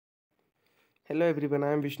Hello everyone,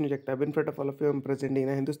 I am Vishnu Jagtap. In front of all of you, I am presenting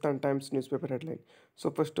a Hindustan Times newspaper headline. So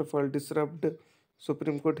first of all, disrupt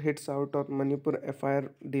Supreme Court hits out on Manipur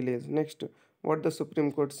FIR delays. Next, what the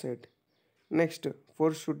Supreme Court said. Next,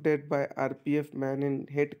 4 shot dead by RPF man in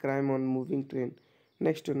hate crime on moving train.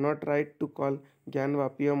 Next, not right to call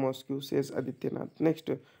Gyanvapi a Moscow, says Adityanath. Next,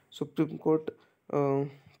 Supreme Court uh,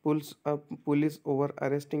 pulls up police over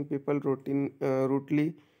arresting people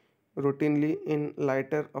routinely in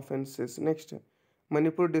lighter offences. Next,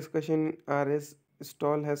 Manipur discussion RS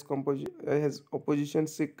stall has opposition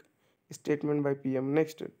sick statement by PM.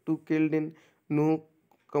 Next, two killed in no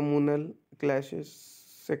communal clashes.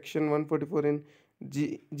 Section 144 in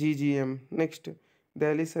GGM. Next,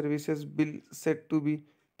 Delhi services bill set to be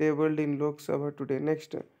tabled in Lok Sabha today.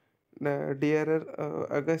 Next, the dearer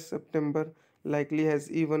August September likely has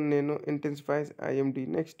even nano intensifies IMD.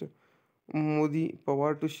 Next, Modi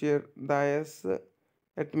power to share dais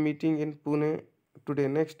at meeting in Pune today.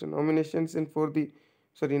 Next, nominations in for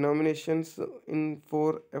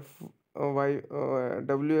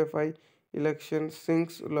WFI elections.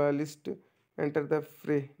 Singh's loyalist enter the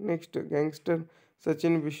fray. Next, gangster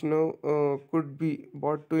Sachin Vishnu could be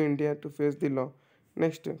brought to India to face the law.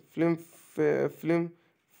 Next, film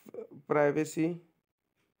privacy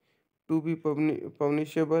to be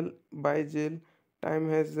punishable by jail. Time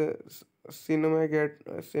has cinematograph,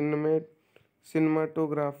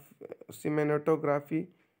 cinematography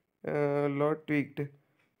law tweaked.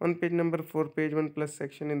 On page number 4, page 1 plus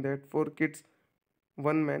section in that 4 kids,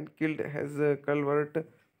 1 man killed has culvert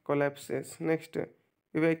collapses. Next,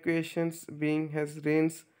 evacuations being has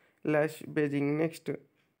rains lash Beijing. Next,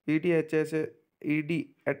 ED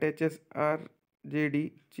attaches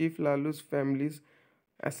RJD Chief Lalu's family's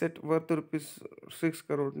asset worth rupees 6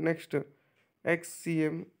 crore. Next,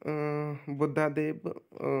 ex-CM Buddhadev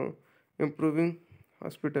improving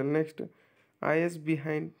hospital. Next, IS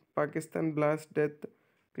behind Pakistan blast death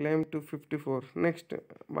claim to 54. Next,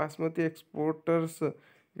 Basmati exporters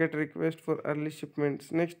get request for early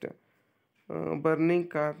shipments. Next, burning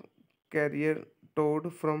car carrier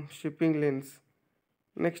towed from shipping lanes.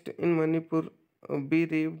 Next, in Manipur,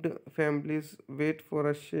 bereaved families wait for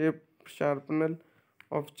a sharpener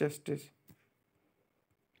of justice.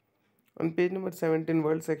 On page number 17,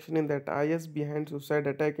 world section in that IS behind suicide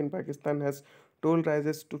attack in Pakistan has toll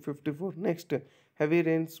rises to 54. Next, heavy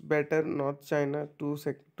rains batter North China to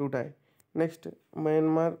die. Next,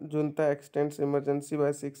 Myanmar junta extends emergency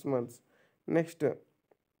by 6 months. Next,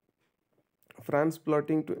 France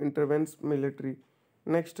plotting to intervene military.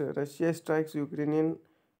 Next, Russia strikes Ukrainian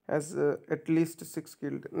has at least 6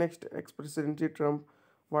 killed. Next, ex-President Trump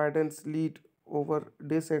widens lead over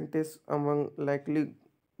DeSantis among likely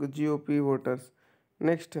GOP voters.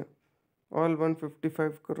 Next, all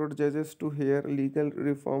 155 crore judges to hear legal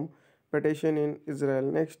reform petition in Israel.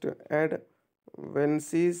 Next, add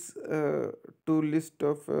Vences to list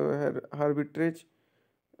of arbitrage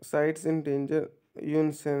sites in danger.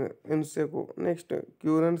 UNSECO. Next,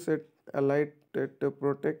 Curran set alight at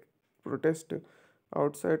protest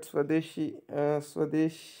outside Swadeshi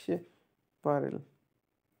Parel.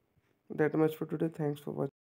 That much for today. Thanks for watching.